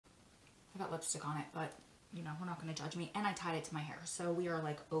got lipstick on it, but you know, we're not going to judge me. And I tied it to my hair. So we are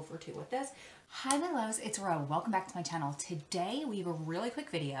like 0 for 2 with this. Hi, my loves. It's Ro. Welcome back to my channel. Today we have a really quick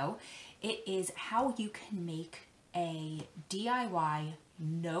video. It is how you can make a DIY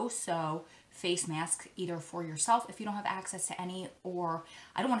no-sew face mask, either for yourself if you don't have access to any, or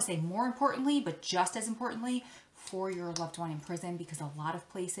I don't want to say more importantly, but just as importantly, for your loved one in prison, because a lot of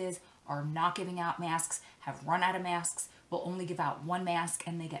places are not giving out masks, have run out of masks, will only give out one mask,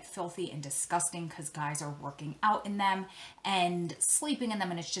 and they get filthy and disgusting because guys are working out in them and sleeping in them,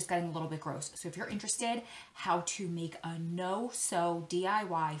 and it's just getting a little bit gross. So if you're interested how to make a no-sew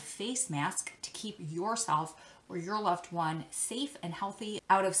DIY face mask to keep yourself or your loved one safe and healthy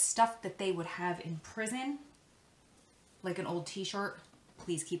out of stuff that they would have in prison, like an old t-shirt,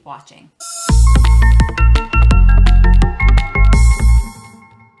 please keep watching.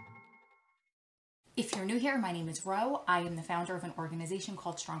 If you're new here, my name is Ro. I am the founder of an organization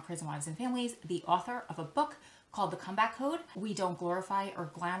called Strong Prison Wives and Families, the author of a book called The Comeback Code. We don't glorify or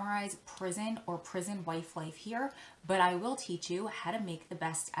glamorize prison or prison wife life here, but I will teach you how to make the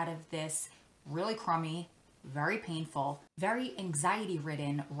best out of this really crummy, very painful, very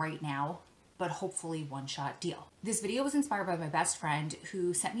anxiety-ridden right now, but hopefully one-shot deal. This video was inspired by my best friend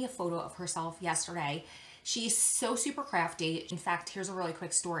who sent me a photo of herself yesterday. She's so super crafty. In fact, here's a really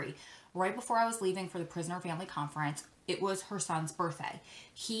quick story. Right before I was leaving for the Prisoner Family Conference, it was her son's birthday.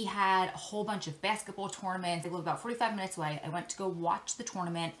 He had a whole bunch of basketball tournaments. They live about 45 minutes away. I went to go watch the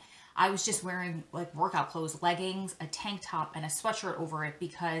tournament. I was just wearing like workout clothes, leggings, a tank top, and a sweatshirt over it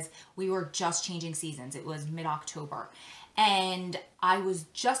because we were just changing seasons. It was mid-October. And I was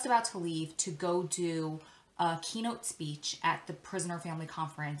just about to leave to go do a keynote speech at the Prisoner Family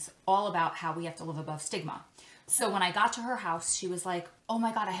Conference all about how we have to live above stigma. So when I got to her house, she was like, oh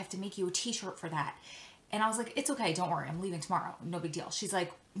my God, I have to make you a t-shirt for that. And I was like, it's okay, don't worry, I'm leaving tomorrow, no big deal. She's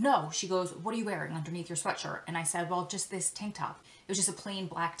like, no. She goes, what are you wearing underneath your sweatshirt? And I said, well, just this tank top. It was just a plain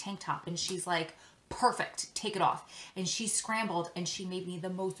black tank top. And she's like, perfect, take it off. And she scrambled and she made me the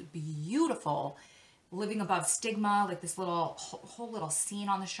most beautiful living above stigma, like this little whole little scene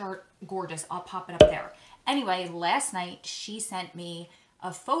on the shirt. Gorgeous, I'll pop it up there. Anyway, last night she sent me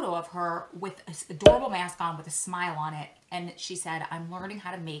a photo of her with an adorable mask on with a smile on it. And she said, I'm learning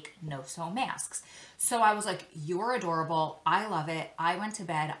how to make no-sew masks. So I was like, you're adorable. I love it. I went to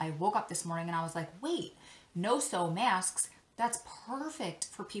bed. I woke up this morning and I was like, wait, no-sew masks, that's perfect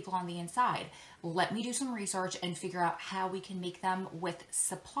for people on the inside. Let me do some research and figure out how we can make them with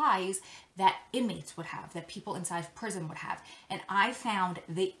supplies that inmates would have, that people inside prison would have. And I found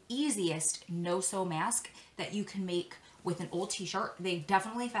the easiest no-sew mask that you can make with an old t-shirt. They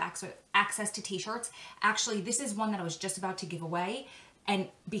definitely have access to t-shirts. Actually, this is one that I was just about to give away, and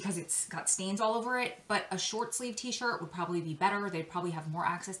because it's got stains all over it, but a short sleeve t-shirt would probably be better. They'd probably have more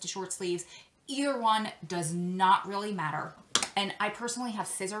access to short sleeves. Either one does not really matter. And I personally have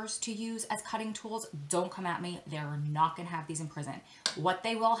scissors to use as cutting tools. Don't come at me. They're not gonna have these in prison. What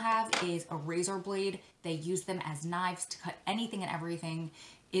they will have is a razor blade. They use them as knives to cut anything and everything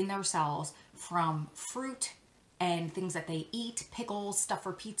in their cells, from fruit and things that they eat, pickles, stuff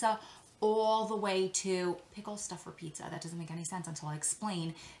for pizza, all the way to pickles, stuff for pizza. That doesn't make any sense until I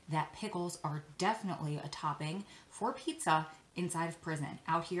explain that pickles are definitely a topping for pizza inside of prison.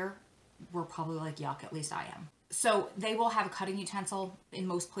 Out here, we're probably like, yuck, at least I am. So they will have a cutting utensil in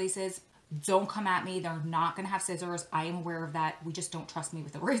most places. Don't come at me. They're not going to have scissors. I am aware of that. We just don't trust me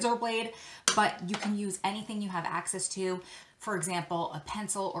with a razor blade, but you can use anything you have access to. For example, a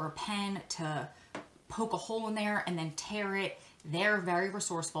pencil or a pen to poke a hole in there and then tear it. They're very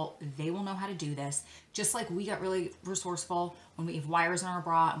resourceful. They will know how to do this. Just like we get really resourceful when we have wires in our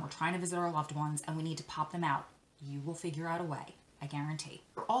bra and we're trying to visit our loved ones and we need to pop them out. You will figure out a way, I guarantee.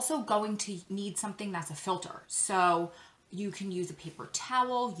 You're also going to need something that's a filter. So you can use a paper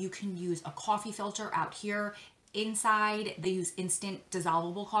towel. You can use a coffee filter out here. Inside, they use instant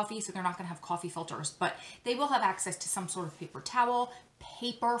dissolvable coffee, so they're not going to have coffee filters, but they will have access to some sort of paper towel,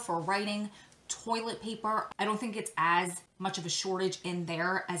 paper for writing, toilet paper. I don't think it's as much of a shortage in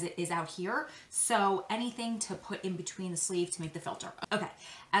there as it is out here. So anything to put in between the sleeve to make the filter. Okay,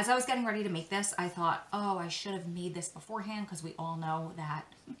 as I was getting ready to make this, I thought, oh, I should have made this beforehand, because we all know that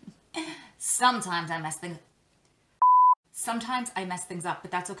sometimes I mess things up,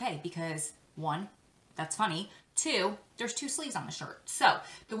 but that's okay, because one, that's funny. Two, there's 2 sleeves on the shirt. So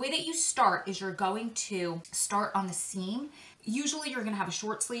the way that you start is you're going to start on the seam. Usually you're going to have a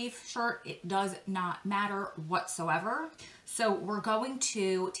short sleeve shirt. It does not matter whatsoever. So we're going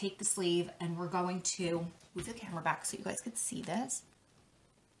to take the sleeve and we're going to move the camera back so you guys could see this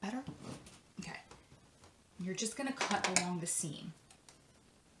better. Okay. You're just going to cut along the seam.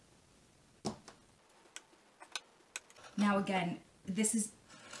 Now again, this is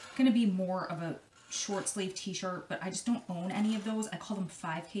going to be more of a short sleeve t-shirt, but I just don't own any of those. I call them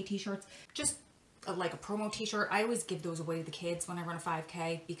 5K t-shirts. Just like a promo t-shirt. I always give those away to the kids when I run a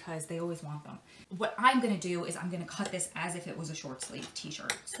 5K because they always want them. What I'm going to do is I'm going to cut this as if it was a short sleeve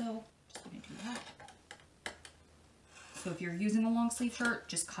t-shirt. So just going to do that. So if you're using a long sleeve shirt,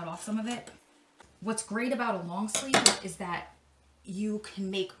 just cut off some of it. What's great about a long sleeve is that you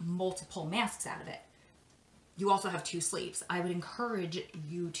can make multiple masks out of it. You also have 2 sleeves. I would encourage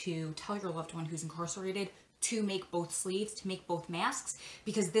you to tell your loved one who's incarcerated to make both sleeves, to make both masks,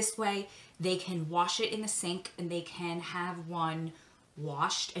 because this way they can wash it in the sink and they can have one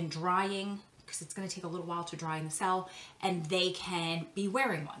washed and drying, because it's going to take a little while to dry in the cell, and they can be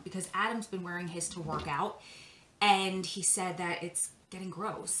wearing one, because Adam's been wearing his to work out and he said that it's getting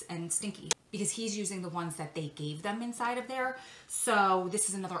gross and stinky because he's using the ones that they gave them inside of there. So this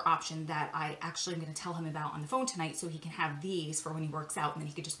is another option that I actually am going to tell him about on the phone tonight, so he can have these for when he works out and then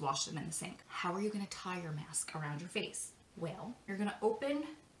he could just wash them in the sink. How are you going to tie your mask around your face? Well, you're going to open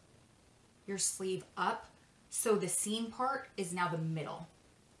your sleeve up so the seam part is now the middle.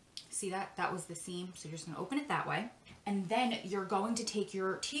 See that? That was the seam. So you're just going to open it that way. And then you're going to take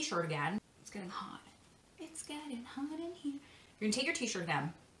your t-shirt again. It's getting hot. It's getting hot in here. You're going to take your t-shirt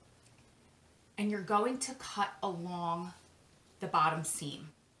again, and you're going to cut along the bottom seam.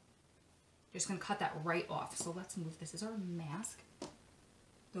 You're just going to cut that right off. So let's move. This is our mask.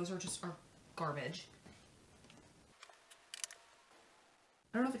 Those are just our garbage.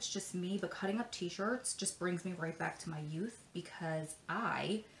 I don't know if it's just me, but cutting up t-shirts just brings me right back to my youth, because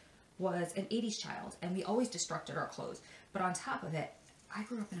I was an 80s child and we always destructed our clothes. But on top of it, I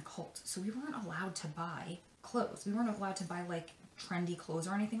grew up in a cult, so we weren't allowed to buy clothes. We weren't allowed to buy like trendy clothes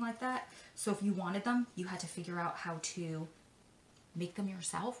or anything like that. So if you wanted them, you had to figure out how to make them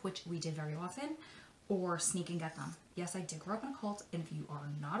yourself, which we did very often, or sneak and get them. Yes, I did grow up in a cult, and if you are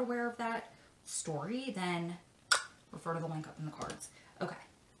not aware of that story, then refer to the link up in the cards. Okay,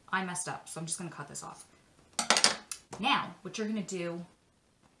 I messed up, so I'm just going to cut this off. Now, what you're going to do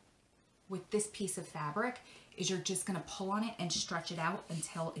with this piece of fabric is you're just going to pull on it and stretch it out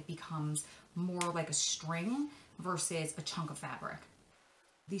until it becomes more like a string versus a chunk of fabric.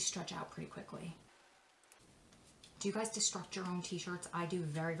 These stretch out pretty quickly. Do you guys destruct your own t-shirts? I do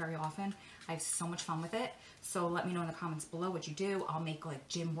very, very often. I have so much fun with it. So let me know in the comments below what you do. I'll make like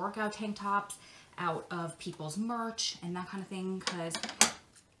gym workout tank tops out of people's merch and that kind of thing, because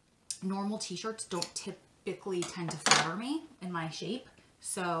normal t-shirts don't typically tend to flatter me in my shape.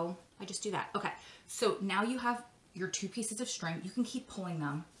 So I just do that. Okay, so now you have your 2 pieces of string. You can keep pulling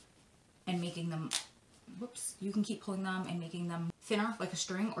them and making them, whoops, you can keep pulling them and making them thinner like a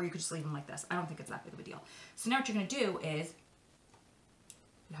string, or you could just leave them like this. I don't think it's that big of a deal. So now what you're going to do is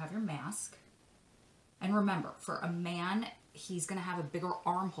you have your mask. And remember, for a man, he's going to have a bigger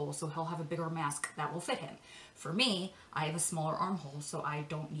armhole, so he'll have a bigger mask that will fit him. For me, I have a smaller armhole, so I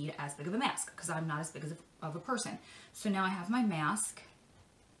don't need as big of a mask because I'm not as big of a person. So now I have my mask,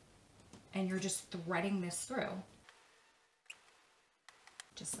 and you're just threading this through.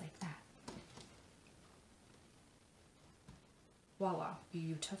 Just like that. Voila,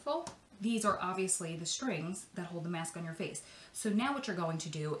 beautiful. These are obviously the strings that hold the mask on your face. So now what you're going to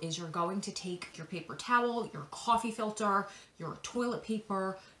do is you're going to take your paper towel, your coffee filter, your toilet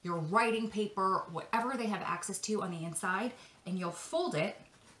paper, your writing paper, whatever they have access to on the inside, and you'll fold it.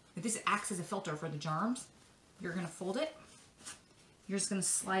 This acts as a filter for the germs. You're going to fold it. You're just going to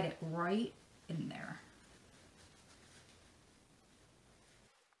slide it right in there.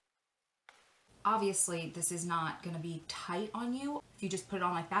 Obviously, this is not going to be tight on you if you just put it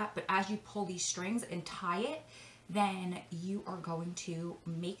on like that, but as you pull these strings and tie it, then you are going to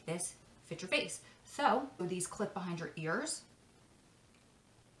make this fit your face. So these clip behind your ears.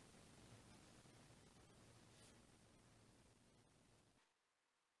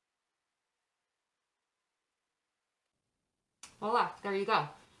 Voila, there you go.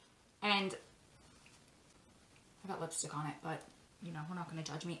 And I got lipstick on it, but you know, we're not going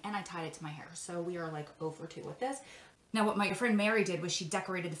to judge me. And I tied it to my hair. So we are like 0 for 2 with this. Now what my friend Mary did was she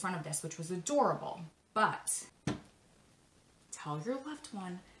decorated the front of this, which was adorable. But tell your loved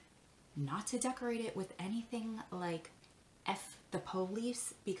one not to decorate it with anything like F the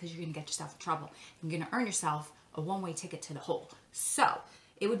police, because you're going to get yourself in trouble. You're going to earn yourself a one-way ticket to the hole. So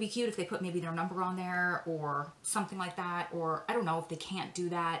it would be cute if they put maybe their number on there or something like that. Or I don't know if they can't do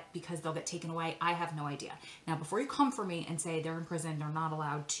that because they'll get taken away. I have no idea. Now, before you come for me and say they're in prison, they're not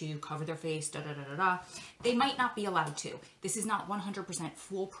allowed to cover their face, da da da da da, they might not be allowed to. This is not 100%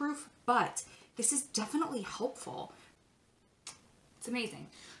 foolproof, but this is definitely helpful. It's amazing.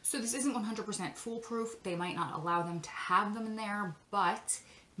 So this isn't 100% foolproof. They might not allow them to have them in there, but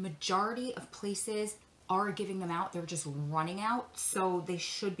majority of places are giving them out. They're just running out. So they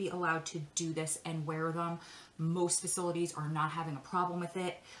should be allowed to do this and wear them. Most facilities are not having a problem with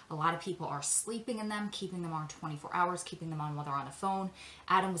it. A lot of people are sleeping in them, keeping them on 24 hours, keeping them on while they're on the phone.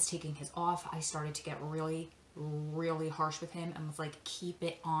 Adam was taking his off. I started to get really harsh with him and was like, keep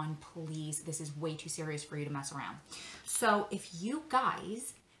it on, please. This is way too serious for you to mess around. So if you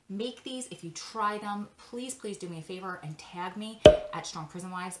guys make these, if you try them, please do me a favor and tag me at Strong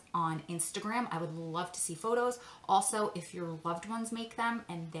Prison Wives on Instagram. I would love to see photos. Also, if your loved ones make them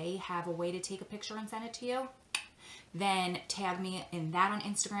and they have a way to take a picture and send it to you, then tag me in that on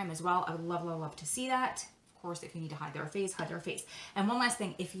Instagram as well. I would love to see that. Of course, if you need to hide their face, hide their face. And one last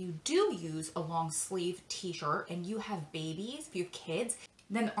thing, if you do use a long sleeve t-shirt and you have babies, if you have kids,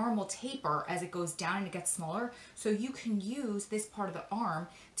 then the arm will taper as it goes down and it gets smaller. So you can use this part of the arm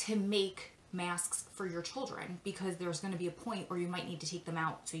to make masks for your children, because there's going to be a point where you might need to take them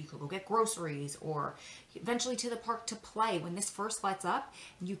out so you could go get groceries or eventually to the park to play. When this first lets up,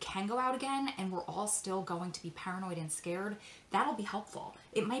 you can go out again and we're all still going to be paranoid and scared. That'll be helpful.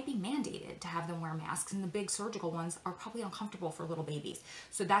 It might be mandated to have them wear masks, and the big surgical ones are probably uncomfortable for little babies.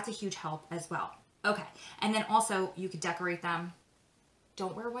 So that's a huge help as well. Okay. And then also you could decorate them.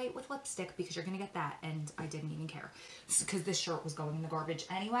 Don't wear white with lipstick because you're going to get that, and I didn't even care because this shirt was going in the garbage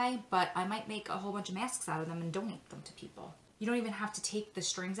anyway, but I might make a whole bunch of masks out of them and donate them to people. You don't even have to take the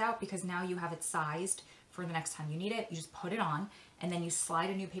strings out because now you have it sized for the next time you need it. You just put it on and then you slide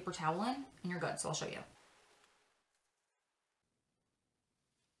a new paper towel in and you're good. So I'll show you.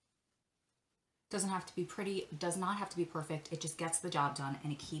 Doesn't have to be pretty, does not have to be perfect. It just gets the job done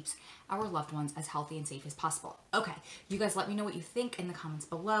and it keeps our loved ones as healthy and safe as possible. Okay, you guys let me know what you think in the comments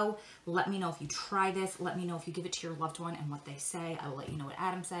below. Let me know if you try this. Let me know if you give it to your loved one and what they say. I will let you know what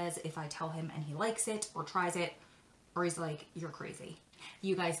Adam says if I tell him and he likes it or tries it, or he's like, you're crazy.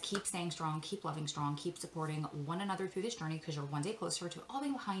 You guys keep staying strong, keep loving strong, keep supporting one another through this journey because you're one day closer to all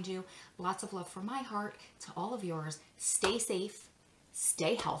being behind you. Lots of love from my heart to all of yours. Stay safe,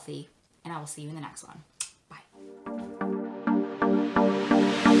 stay healthy, and I will see you in the next one. Bye.